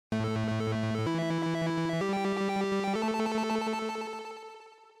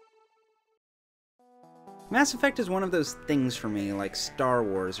Mass Effect is one of those things for me, like Star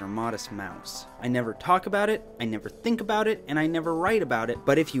Wars or Modest Mouse. I never talk about it, I never think about it, and I never write about it,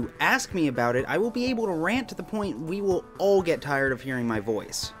 but if you ask me about it, I will be able to rant to the point we will all get tired of hearing my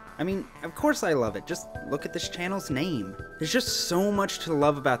voice. I mean, of course I love it, just look at this channel's name. There's just so much to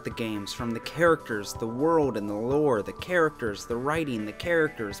love about the games, from the characters, the world and the lore, the characters, the writing, the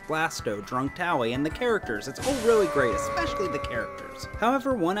characters, Blasto, Drunk Towie, and the characters. It's all really great, especially the characters.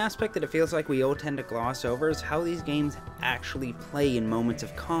 However, one aspect that it feels like we all tend to gloss over is how these games actually play in moments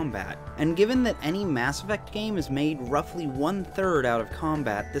of combat. And given that any Mass Effect game is made roughly 1/3 out of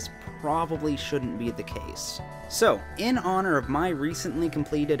combat, this probably shouldn't be the case. So, in honor of my recently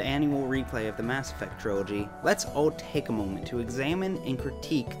completed annual replay of the Mass Effect trilogy, let's all take a moment to examine and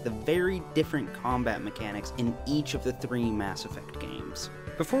critique the very different combat mechanics in each of the 3 Mass Effect games.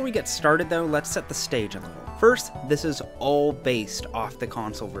 Before we get started though, let's set the stage a little. First, this is all based off the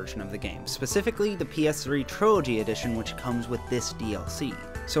console version of the game, specifically the PS3 Trilogy Edition, which comes with this DLC.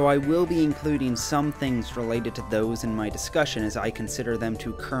 So I will be including some things related to those in my discussion, as I consider them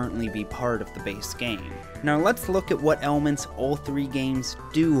to currently be part of the base game. Now let's look at what elements all 3 games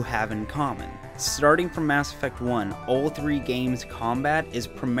do have in common. Starting from Mass Effect 1, all 3 games' combat is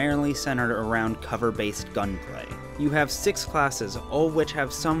primarily centered around cover-based gunplay. You have 6 classes, all of which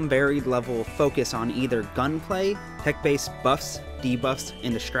have some varied level of focus on either gunplay, tech-based buffs, debuffs,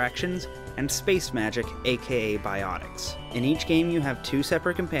 and distractions, and space magic, aka biotics. In each game you have 2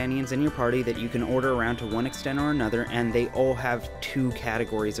 separate companions in your party that you can order around to one extent or another, and they all have 2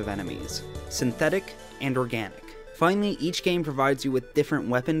 categories of enemies: synthetic and organic. Finally, each game provides you with different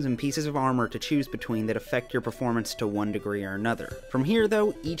weapons and pieces of armor to choose between that affect your performance to one degree or another. From here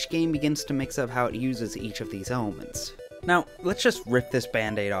though, each game begins to mix up how it uses each of these elements. Now, let's just rip this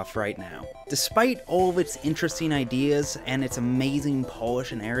band-aid off right now. Despite all of its interesting ideas and its amazing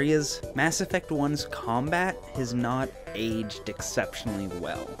polish in areas, Mass Effect 1's combat has not aged exceptionally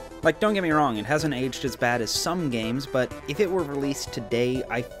well. Like, don't get me wrong, it hasn't aged as bad as some games, but if it were released today,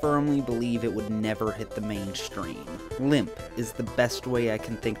 I firmly believe it would never hit the mainstream. Limp is the best way I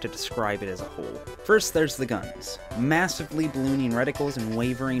can think to describe it as a whole. First, there's the guns. Massively ballooning reticles and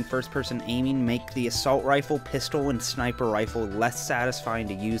wavering first-person aiming make the assault rifle, pistol, and sniper rifle less satisfying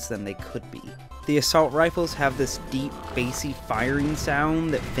to use than they could be. The assault rifles have this deep, bassy firing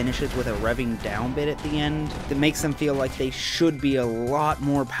sound that finishes with a revving down bit at the end that makes them feel like they should be a lot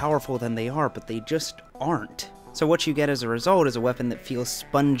more powerful than they are, but they just aren't. So what you get as a result is a weapon that feels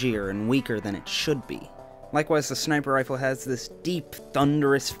spongier and weaker than it should be. Likewise, the sniper rifle has this deep,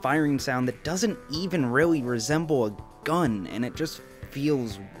 thunderous firing sound that doesn't even really resemble a gun, and it just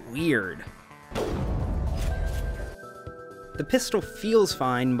feels weird. The pistol feels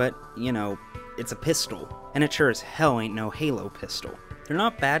fine, but, you know, it's a pistol, and it sure as hell ain't no Halo pistol. They're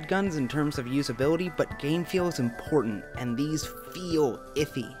not bad guns in terms of usability, but game feel is important, and these feel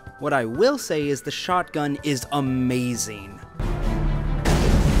iffy. What I will say is the shotgun is amazing.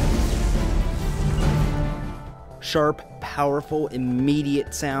 Sharp, powerful,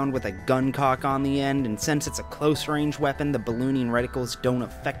 immediate sound with a gun cock on the end, and since it's a close-range weapon, the ballooning reticles don't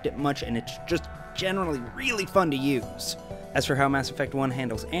affect it much, and it's just generally really fun to use. As for how Mass Effect 1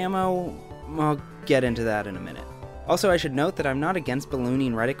 handles ammo, I'll get into that in a minute. Also, I should note that I'm not against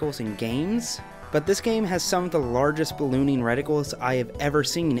ballooning reticles in games, but this game has some of the largest ballooning reticles I have ever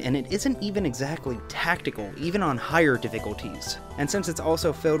seen, and it isn't even exactly tactical, even on higher difficulties. And since it's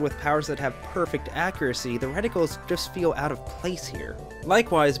also filled with powers that have perfect accuracy, the reticles just feel out of place here.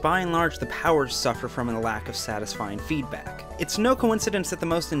 Likewise, by and large, the powers suffer from a lack of satisfying feedback. It's no coincidence that the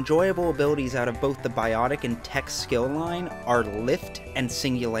most enjoyable abilities out of both the biotic and tech skill line are lift and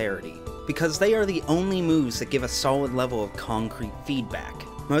singularity, because they are the only moves that give a solid level of concrete feedback.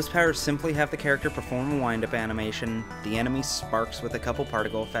 Most powers simply have the character perform a wind-up animation, the enemy sparks with a couple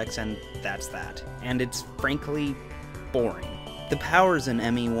particle effects, and that's that. And it's frankly boring. The powers in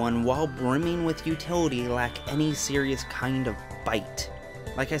ME1, while brimming with utility, lack any serious kind of bite.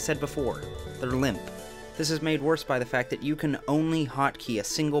 Like I said before, they're limp. This is made worse by the fact that you can only hotkey a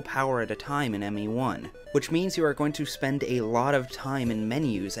single power at a time in ME1, which means you are going to spend a lot of time in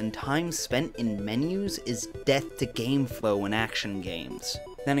menus, and time spent in menus is death to game flow in action games.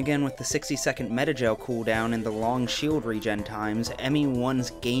 Then again, with the 60-second metagel cooldown and the long shield regen times, ME1's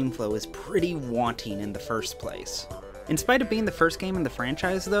game flow is pretty wanting in the first place. In spite of being the first game in the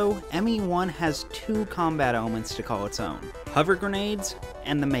franchise though, ME1 has 2 combat elements to call its own: hover grenades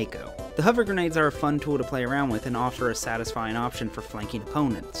and the Mako. The hover grenades are a fun tool to play around with and offer a satisfying option for flanking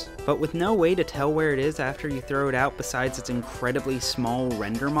opponents, but with no way to tell where it is after you throw it out besides its incredibly small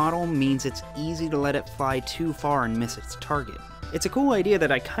render model means it's easy to let it fly too far and miss its target. It's a cool idea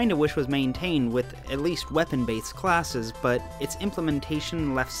that I kinda wish was maintained with at least weapon-based classes, but its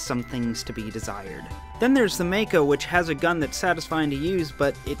implementation left some things to be desired. Then there's the Mako, which has a gun that's satisfying to use,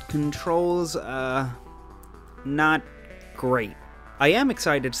 but it controls, not great. I am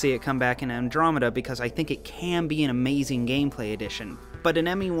excited to see it come back in Andromeda because I think it can be an amazing gameplay addition, but in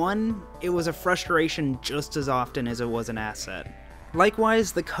ME1, it was a frustration just as often as it was an asset.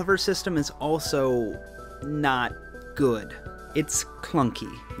 Likewise, the cover system is also not good. It's clunky.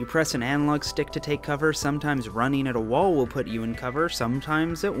 You press an analog stick to take cover, sometimes running at a wall will put you in cover,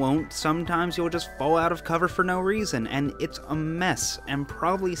 sometimes it won't, sometimes you'll just fall out of cover for no reason, and it's a mess, and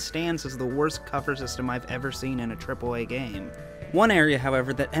probably stands as the worst cover system I've ever seen in a AAA game. One area,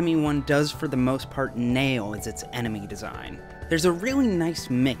 however, that ME1 does for the most part nail is its enemy design. There's a really nice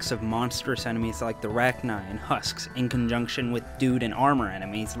mix of monstrous enemies like the Rachni and Husks in conjunction with dude and armor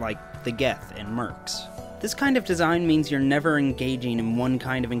enemies like the Geth and Mercs. This kind of design means you're never engaging in one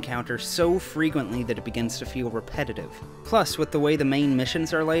kind of encounter so frequently that it begins to feel repetitive. Plus, with the way the main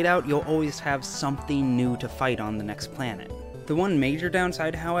missions are laid out, you'll always have something new to fight on the next planet. The one major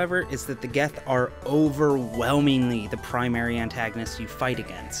downside, however, is that the Geth are overwhelmingly the primary antagonists you fight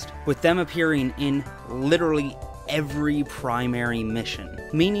against, with them appearing in literally every primary mission,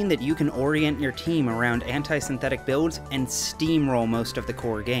 meaning that you can orient your team around anti-synthetic builds and steamroll most of the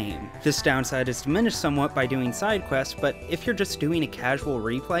core game. This downside is diminished somewhat by doing side quests, but if you're just doing a casual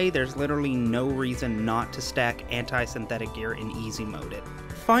replay, there's literally no reason not to stack anti-synthetic gear in easy mode.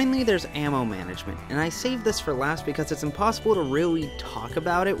 Finally, there's ammo management, and I saved this for last because it's impossible to really talk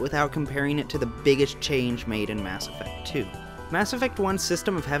about it without comparing it to the biggest change made in Mass Effect 2. Mass Effect 1's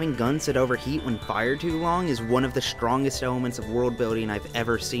system of having guns that overheat when fired too long is one of the strongest elements of world building I've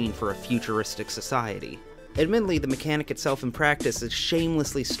ever seen for a futuristic society. Admittedly, the mechanic itself in practice is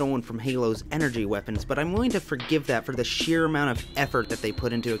shamelessly stolen from Halo's energy weapons, but I'm willing to forgive that for the sheer amount of effort that they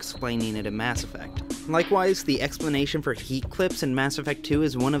put into explaining it in Mass Effect. Likewise, the explanation for heat clips in Mass Effect 2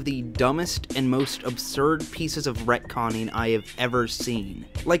 is one of the dumbest and most absurd pieces of retconning I have ever seen.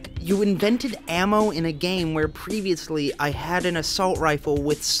 Like, you invented ammo in a game where previously I had an assault rifle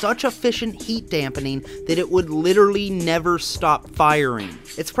with such efficient heat dampening that it would literally never stop firing.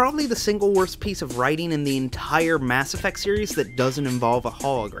 It's probably the single worst piece of writing in the entire Mass Effect series that doesn't involve a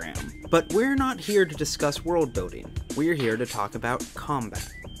hologram. But we're not here to discuss world building. We're here to talk about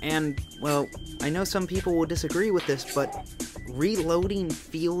combat. And, well, I know some people will disagree with this, but reloading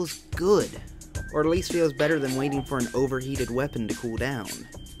feels good. Or at least feels better than waiting for an overheated weapon to cool down.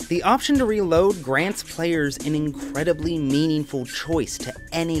 The option to reload grants players an incredibly meaningful choice to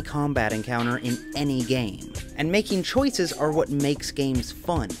any combat encounter in any game. And making choices are what makes games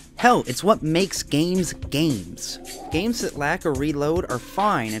fun. Hell, it's what makes games games. Games that lack a reload are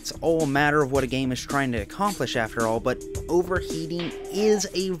fine, it's all a matter of what a game is trying to accomplish after all, but overheating is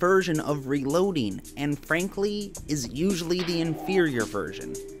a version of reloading, and frankly, is usually the inferior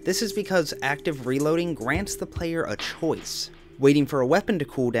version. This is because active reloading grants the player a choice. Waiting for a weapon to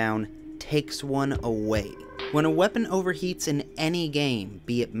cool down takes one away. When a weapon overheats in any game,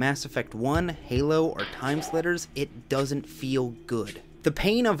 be it Mass Effect 1, Halo, or Time Splitters, it doesn't feel good. The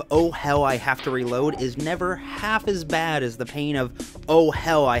pain of, oh hell, I have to reload is never half as bad as the pain of, oh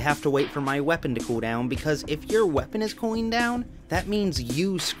hell, I have to wait for my weapon to cool down, because if your weapon is cooling down, that means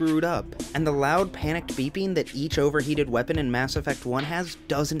you screwed up. And the loud panicked beeping that each overheated weapon in Mass Effect 1 has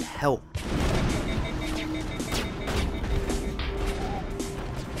doesn't help.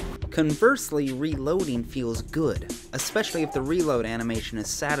 Conversely, reloading feels good, especially if the reload animation is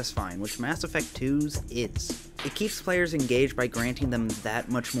satisfying, which Mass Effect 2's is. It keeps players engaged by granting them that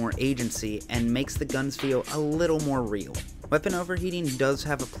much more agency, and makes the guns feel a little more real. Weapon overheating does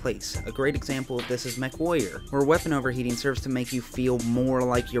have a place. A great example of this is Mech Warrior, where weapon overheating serves to make you feel more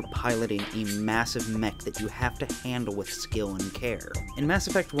like you're piloting a massive mech that you have to handle with skill and care. In Mass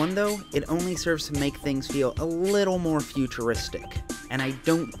Effect 1 though, it only serves to make things feel a little more futuristic, and I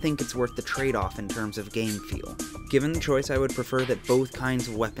don't think it's worth the trade-off in terms of game feel. Given the choice, I would prefer that both kinds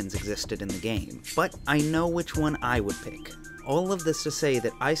of weapons existed in the game, but I know which one I would pick. All of this to say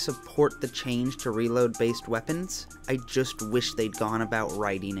that I support the change to reload-based weapons, I just wish they'd gone about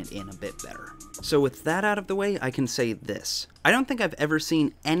writing it in a bit better. So with that out of the way, I can say this. I don't think I've ever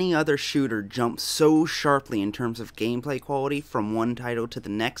seen any other shooter jump so sharply in terms of gameplay quality from one title to the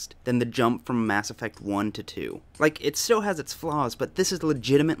next than the jump from Mass Effect 1 to 2. Like, it still has its flaws, but this is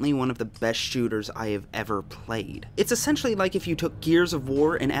legitimately one of the best shooters I have ever played. It's essentially like if you took Gears of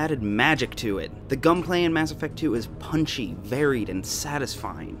War and added magic to it. The gunplay in Mass Effect 2 is punchy, varied, and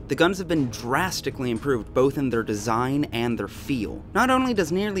satisfying. The guns have been drastically improved both in their design and their feel. Not only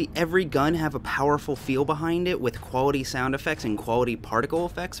does nearly every gun have a powerful feel behind it with quality sound effects, effects and quality particle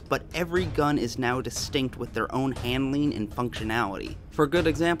effects, but every gun is now distinct with their own handling and functionality. For a good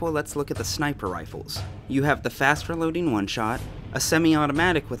example, let's look at the sniper rifles. You have the fast reloading one-shot, a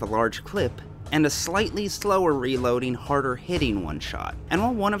semi-automatic with a large clip, and a slightly slower reloading, harder hitting one-shot. And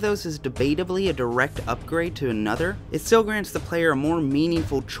while one of those is debatably a direct upgrade to another, it still grants the player a more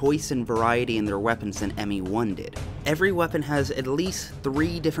meaningful choice and variety in their weapons than ME1 did. Every weapon has at least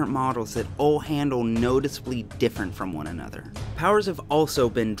 3 different models that all handle noticeably different from one another. Powers have also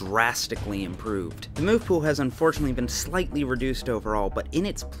been drastically improved. The move pool has unfortunately been slightly reduced overall, but in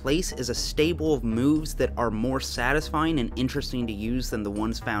its place is a stable of moves that are more satisfying and interesting to use than the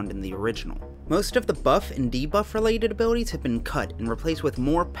ones found in the original. Most of the buff and debuff related abilities have been cut and replaced with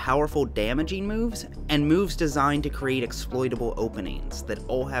more powerful damaging moves and moves designed to create exploitable openings that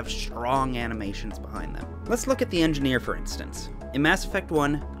all have strong animations behind them. Let's look at the Engineer for instance. In Mass Effect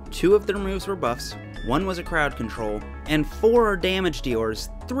 1, 2 of their moves were buffs, 1 was a crowd control, and 4 are damage dealers,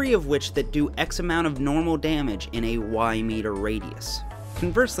 3 of which that do X amount of normal damage in a Y meter radius.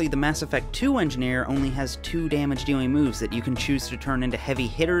 Conversely, the Mass Effect 2 Engineer only has 2 damage-dealing moves that you can choose to turn into heavy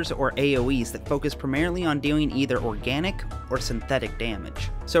hitters or AoEs that focus primarily on dealing either organic or synthetic damage.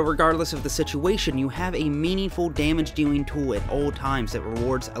 So regardless of the situation, you have a meaningful damage-dealing tool at all times that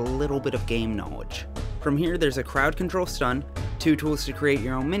rewards a little bit of game knowledge. From here, there's a crowd control stun, 2 tools to create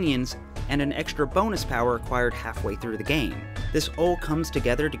your own minions, and an extra bonus power acquired halfway through the game. This all comes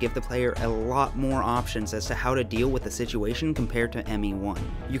together to give the player a lot more options as to how to deal with the situation compared to ME1.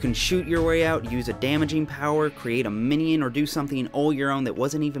 You can shoot your way out, use a damaging power, create a minion, or do something all your own that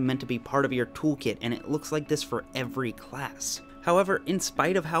wasn't even meant to be part of your toolkit, and it looks like this for every class. However, in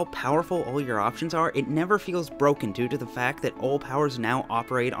spite of how powerful all your options are, it never feels broken due to the fact that all powers now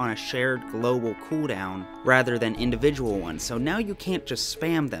operate on a shared global cooldown rather than individual ones, so now you can't just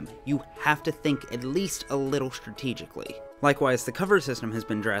spam them, you have to think at least a little strategically. Likewise, the cover system has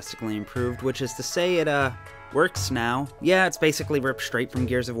been drastically improved, which is to say it works now. Yeah, it's basically ripped straight from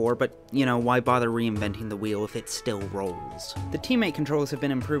Gears of War, but you know, why bother reinventing the wheel if it still rolls? The teammate controls have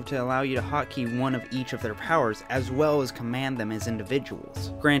been improved to allow you to hotkey one of each of their powers, as well as command them as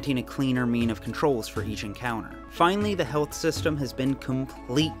individuals, granting a cleaner mean of controls for each encounter. Finally, the health system has been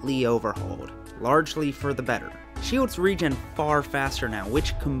completely overhauled, largely for the better. Shields regen far faster now,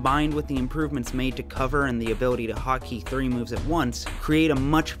 which combined with the improvements made to cover and the ability to hotkey 3 moves at once, create a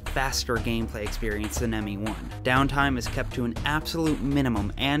much faster gameplay experience than ME1. Downtime is kept to an absolute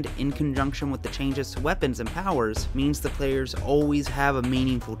minimum, and in conjunction with the changes to weapons and powers, means the players always have a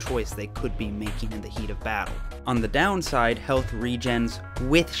meaningful choice they could be making in the heat of battle. On the downside, health regens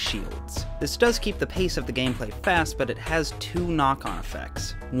with shields. This does keep the pace of the gameplay fast, but it has 2 knock-on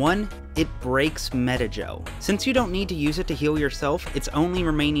effects. 1, it breaks metagel. Since you don't need to use it to heal yourself, its only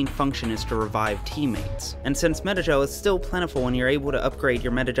remaining function is to revive teammates. And since metagel is still plentiful and you're able to upgrade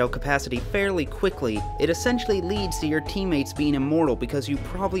your metagel capacity fairly quickly, it essentially leads to your teammates being immortal because you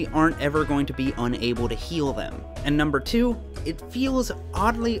probably aren't ever going to be unable to heal them. And number 2, it feels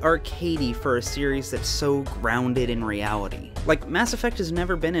oddly arcadey for a series that's so grounded in reality. Like, Mass Effect has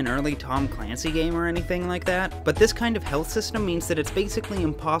never been an early Tom Clancy game or anything like that, but this kind of health system means that it's basically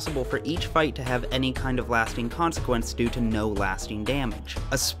impossible for each fight to have any kind of lasting consequence due to no lasting damage,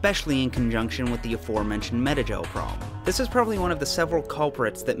 especially in conjunction with the aforementioned metagel problem. This is probably one of the several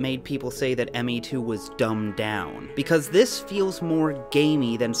culprits that made people say that ME2 was dumbed down, because this feels more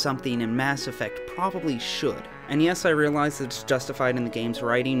gamey than something in Mass Effect probably should. And yes, I realize that it's justified in the game's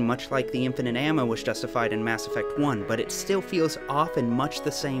writing, much like the infinite ammo was justified in Mass Effect 1, but it still feels off in much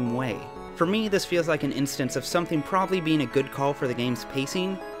the same way. For me, this feels like an instance of something probably being a good call for the game's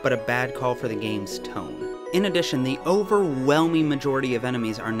pacing, but a bad call for the game's tone. In addition, the overwhelming majority of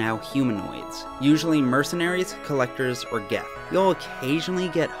enemies are now humanoids, usually mercenaries, collectors, or Geth. You'll occasionally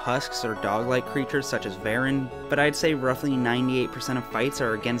get husks or dog-like creatures such as Varen, but I'd say roughly 98% of fights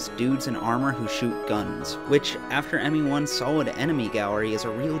are against dudes in armor who shoot guns, which, after ME1's solid enemy gallery, is a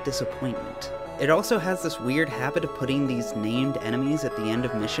real disappointment. It also has this weird habit of putting these named enemies at the end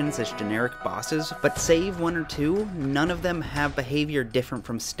of missions as generic bosses, but save 1 or 2, none of them have behavior different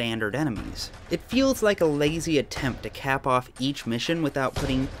from standard enemies. It feels like a lazy attempt to cap off each mission without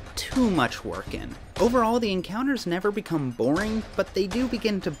putting too much work in. Overall, the encounters never become boring, but they do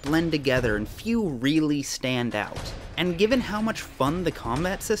begin to blend together and few really stand out. And given how much fun the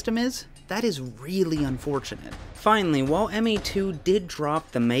combat system is, that is really unfortunate. Finally, while ME2 did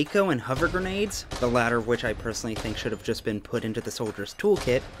drop the Mako and hover grenades, the latter of which I personally think should have just been put into the soldier's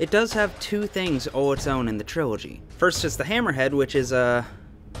toolkit, it does have 2 things all its own in the trilogy. First is the Hammerhead, which is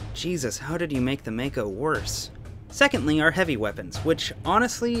Jesus, how did you make the Mako worse? Secondly are heavy weapons, which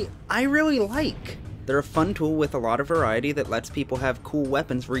honestly, I really like. They're a fun tool with a lot of variety that lets people have cool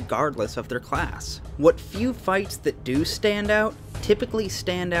weapons regardless of their class. What few fights that do stand out typically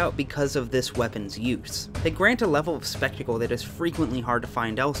stand out because of this weapon's use. They grant a level of spectacle that is frequently hard to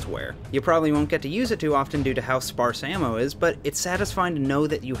find elsewhere. You probably won't get to use it too often due to how sparse ammo is, but it's satisfying to know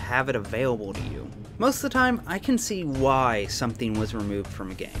that you have it available to you. Most of the time, I can see why something was removed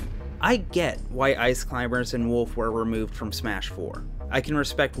from a game. I get why Ice Climbers and Wolf were removed from Smash 4. I can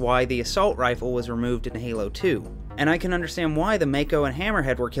respect why the Assault Rifle was removed in Halo 2. And I can understand why the Mako and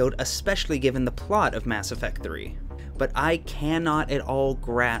Hammerhead were killed, especially given the plot of Mass Effect 3. But I cannot at all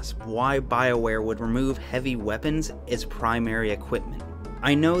grasp why BioWare would remove heavy weapons as primary equipment.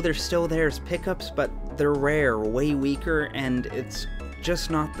 I know they're still there as pickups, but they're rare, way weaker, and it's just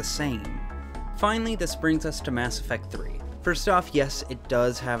not the same. Finally, this brings us to Mass Effect 3. First off, yes, it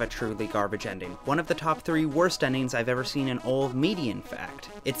does have a truly garbage ending. One of the top 3 worst endings I've ever seen in all of media, in fact.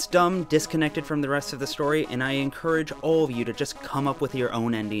 It's dumb, disconnected from the rest of the story, and I encourage all of you to just come up with your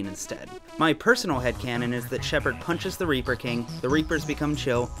own ending instead. My personal headcanon is that Shepard punches the Reaper King, the Reapers become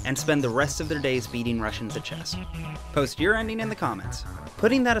chill, and spend the rest of their days beating Russians at chess. Post your ending in the comments.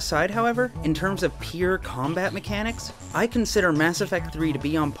 Putting that aside, however, in terms of pure combat mechanics, I consider Mass Effect 3 to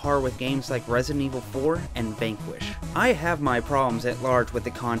be on par with games like Resident Evil 4 and Vanquish. I have my problems at large with the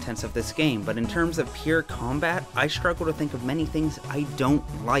contents of this game, but in terms of pure combat, I struggle to think of many things I don't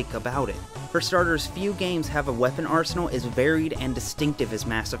like about it. For starters, few games have a weapon arsenal as varied and distinctive as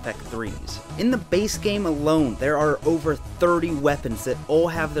Mass Effect 3's. In the base game alone, there are over 30 weapons that all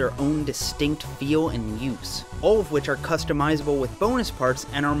have their own distinct feel and use, all of which are customizable with bonus parts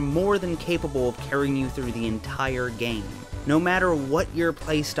and are more than capable of carrying you through the entire game. No matter what your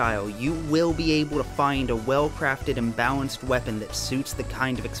playstyle, you will be able to find a well-crafted and balanced weapon that suits the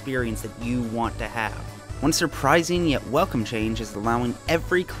kind of experience that you want to have. One surprising yet welcome change is allowing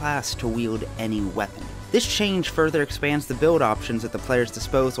every class to wield any weapon. This change further expands the build options at the player's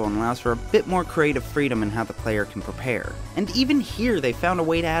disposal and allows for a bit more creative freedom in how the player can prepare. And even here they found a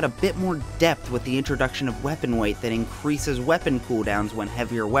way to add a bit more depth with the introduction of weapon weight that increases weapon cooldowns when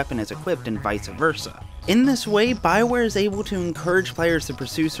heavier weapon is equipped and vice versa. In this way, BioWare is able to encourage players to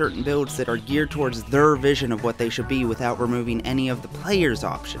pursue certain builds that are geared towards their vision of what they should be without removing any of the player's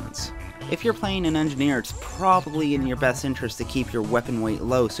options. If you're playing an engineer, it's probably in your best interest to keep your weapon weight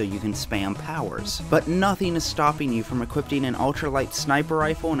low so you can spam powers. But nothing is stopping you from equipping an ultralight sniper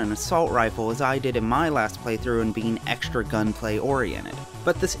rifle and an assault rifle as I did in my last playthrough and being extra gunplay oriented.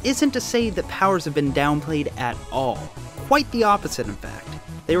 But this isn't to say that powers have been downplayed at all. Quite the opposite, in fact.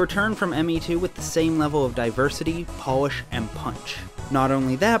 They return from ME2 with the same level of diversity, polish, and punch. Not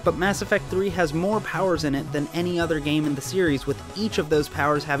only that, but Mass Effect 3 has more powers in it than any other game in the series, with each of those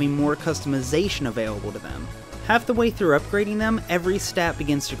powers having more customization available to them. Half the way through upgrading them, every stat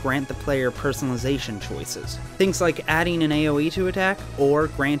begins to grant the player personalization choices. Things like adding an AoE to attack, or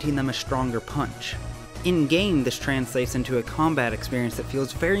granting them a stronger punch. In-game, this translates into a combat experience that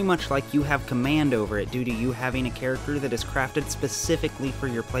feels very much like you have command over it due to you having a character that is crafted specifically for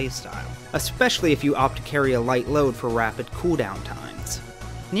your playstyle, especially if you opt to carry a light load for rapid cooldown times.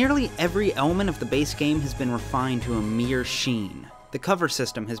 Nearly every element of the base game has been refined to a mere sheen. The cover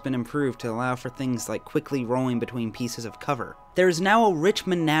system has been improved to allow for things like quickly rolling between pieces of cover. There is now a rich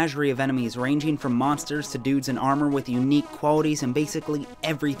menagerie of enemies ranging from monsters to dudes in armor with unique qualities and basically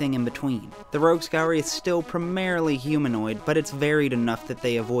everything in between. The Rogues Gallery is still primarily humanoid, but it's varied enough that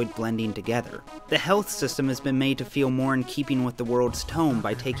they avoid blending together. The health system has been made to feel more in keeping with the world's tone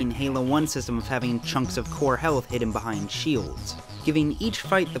by taking Halo 1's system of having chunks of core health hidden behind shields, giving each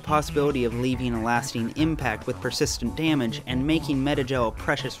fight the possibility of leaving a lasting impact with persistent damage and making Metagel a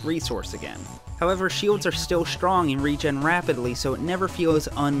precious resource again. However, shields are still strong and regen rapidly, so it never feels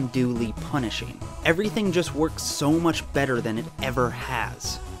unduly punishing. Everything just works so much better than it ever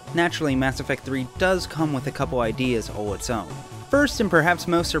has. Naturally, Mass Effect 3 does come with a couple ideas all its own. First, and perhaps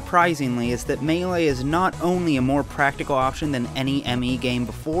most surprisingly, is that melee is not only a more practical option than any ME game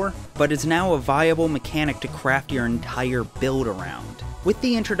before, but is now a viable mechanic to craft your entire build around. With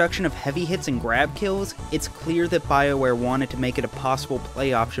the introduction of heavy hits and grab kills, it's clear that BioWare wanted to make it a possible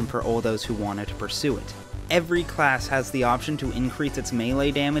play option for all those who wanted to pursue it. Every class has the option to increase its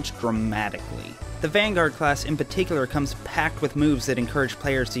melee damage dramatically. The Vanguard class in particular comes packed with moves that encourage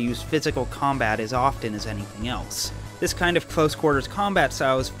players to use physical combat as often as anything else. This kind of close-quarters combat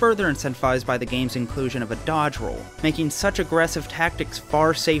style is further incentivized by the game's inclusion of a dodge roll, making such aggressive tactics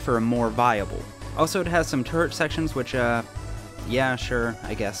far safer and more viable. Also, it has some turret sections which, yeah, sure,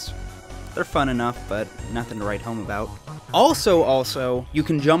 I guess. They're fun enough, but nothing to write home about. Also, you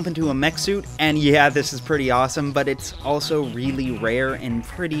can jump into a mech suit, and yeah, this is pretty awesome, but it's also really rare and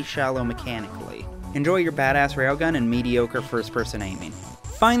pretty shallow mechanically. Enjoy your badass railgun and mediocre first-person aiming.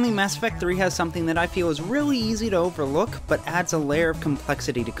 Finally, Mass Effect 3 has something that I feel is really easy to overlook, but adds a layer of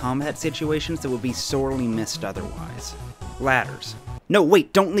complexity to combat situations that would be sorely missed otherwise. Ladders. No,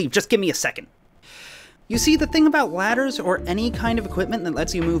 wait, don't leave, just give me a second. You see, the thing about ladders, or any kind of equipment that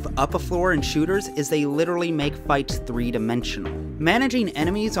lets you move up a floor in shooters, is they literally make fights three-dimensional. Managing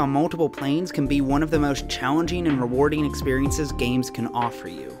enemies on multiple planes can be one of the most challenging and rewarding experiences games can offer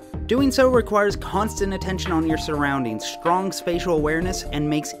you. Doing so requires constant attention on your surroundings, strong spatial awareness, and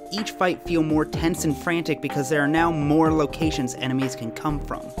makes each fight feel more tense and frantic because there are now more locations enemies can come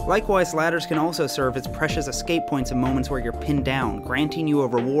from. Likewise, ladders can also serve as precious escape points in moments where you're pinned down, granting you a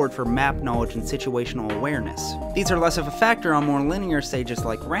reward for map knowledge and situational awareness. These are less of a factor on more linear stages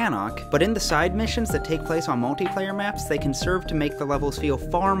like Rannoch, but in the side missions that take place on multiplayer maps, they can serve to make the levels feel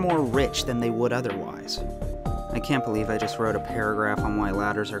far more rich than they would otherwise. I can't believe I just wrote a paragraph on why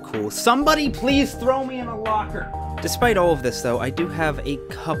ladders are cool. Somebody please throw me in a locker! Despite all of this though, I do have a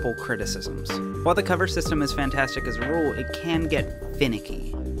couple criticisms. While the cover system is fantastic as a rule, it can get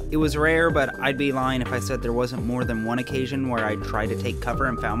finicky. It was rare, but I'd be lying if I said there wasn't more than one occasion where I tried to take cover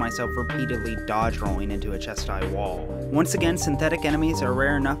and found myself repeatedly dodge rolling into a chest-high wall. Once again, synthetic enemies are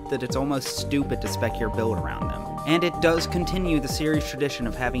rare enough that it's almost stupid to spec your build around them. And it does continue the series' tradition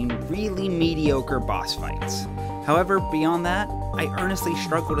of having really mediocre boss fights. However, beyond that, I earnestly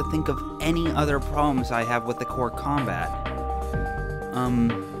struggle to think of any other problems I have with the core combat.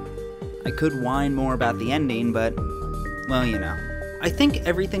 I could whine more about the ending, but, well, you know. I think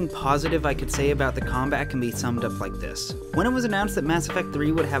everything positive I could say about the combat can be summed up like this. When it was announced that Mass Effect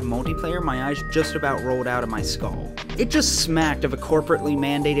 3 would have multiplayer, my eyes just about rolled out of my skull. It just smacked of a corporately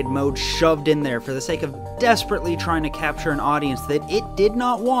mandated mode shoved in there for the sake of desperately trying to capture an audience that it did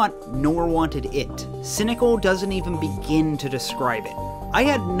not want, nor wanted it. Cynical doesn't even begin to describe it. I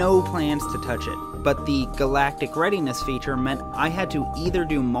had no plans to touch it, but the Galactic Readiness feature meant I had to either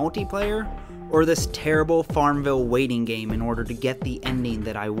do multiplayer or this terrible Farmville waiting game in order to get the ending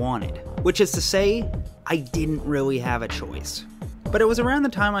that I wanted. Which is to say, I didn't really have a choice. But it was around the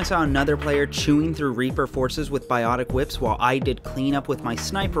time I saw another player chewing through Reaper forces with biotic whips while I did cleanup with my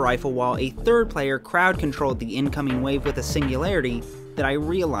sniper rifle while a third player crowd controlled the incoming wave with a singularity that I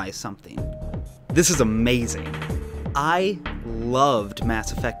realized something. This is amazing. I loved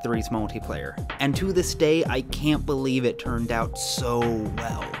Mass Effect 3's multiplayer, and to this day I can't believe it turned out so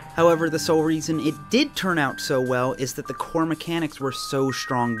well. However, the sole reason it did turn out so well is that the core mechanics were so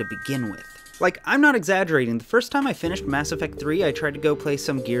strong to begin with. Like, I'm not exaggerating, the first time I finished Mass Effect 3 I tried to go play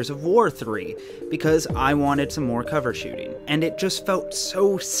some Gears of War 3, because I wanted some more cover shooting, and it just felt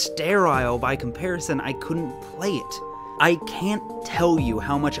so sterile by comparison I couldn't play it. I can't tell you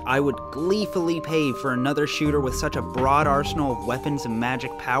how much I would gleefully pay for another shooter with such a broad arsenal of weapons and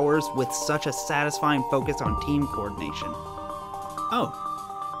magic powers with such a satisfying focus on team coordination. Oh,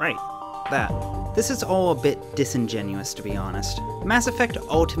 right, that. This is all a bit disingenuous, to be honest. Mass Effect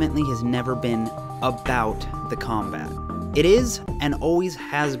ultimately has never been about the combat. It is, and always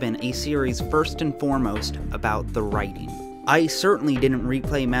has been, a series first and foremost about the writing. I certainly didn't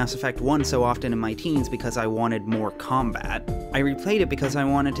replay Mass Effect 1 so often in my teens because I wanted more combat. I replayed it because I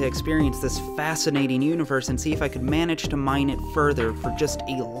wanted to experience this fascinating universe and see if I could manage to mine it further for just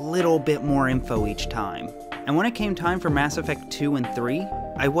a little bit more info each time. And when it came time for Mass Effect 2 and 3,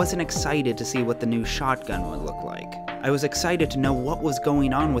 I wasn't excited to see what the new shotgun would look like. I was excited to know what was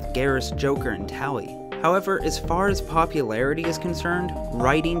going on with Garrus, Joker, and Tali. However, as far as popularity is concerned,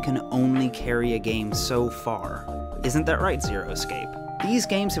 writing can only carry a game so far. Isn't that right, Zero Escape? These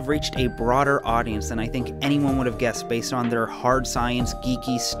games have reached a broader audience than I think anyone would have guessed based on their hard science,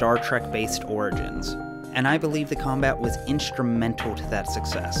 geeky, Star Trek-based origins. And I believe the combat was instrumental to that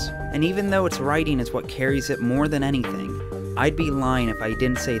success. And even though its writing is what carries it more than anything, I'd be lying if I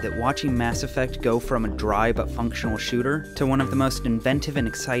didn't say that watching Mass Effect go from a dry but functional shooter to one of the most inventive and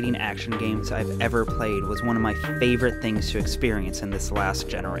exciting action games I've ever played was one of my favorite things to experience in this last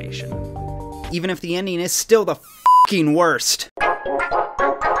generation. Even if the ending is still the f***ing worst.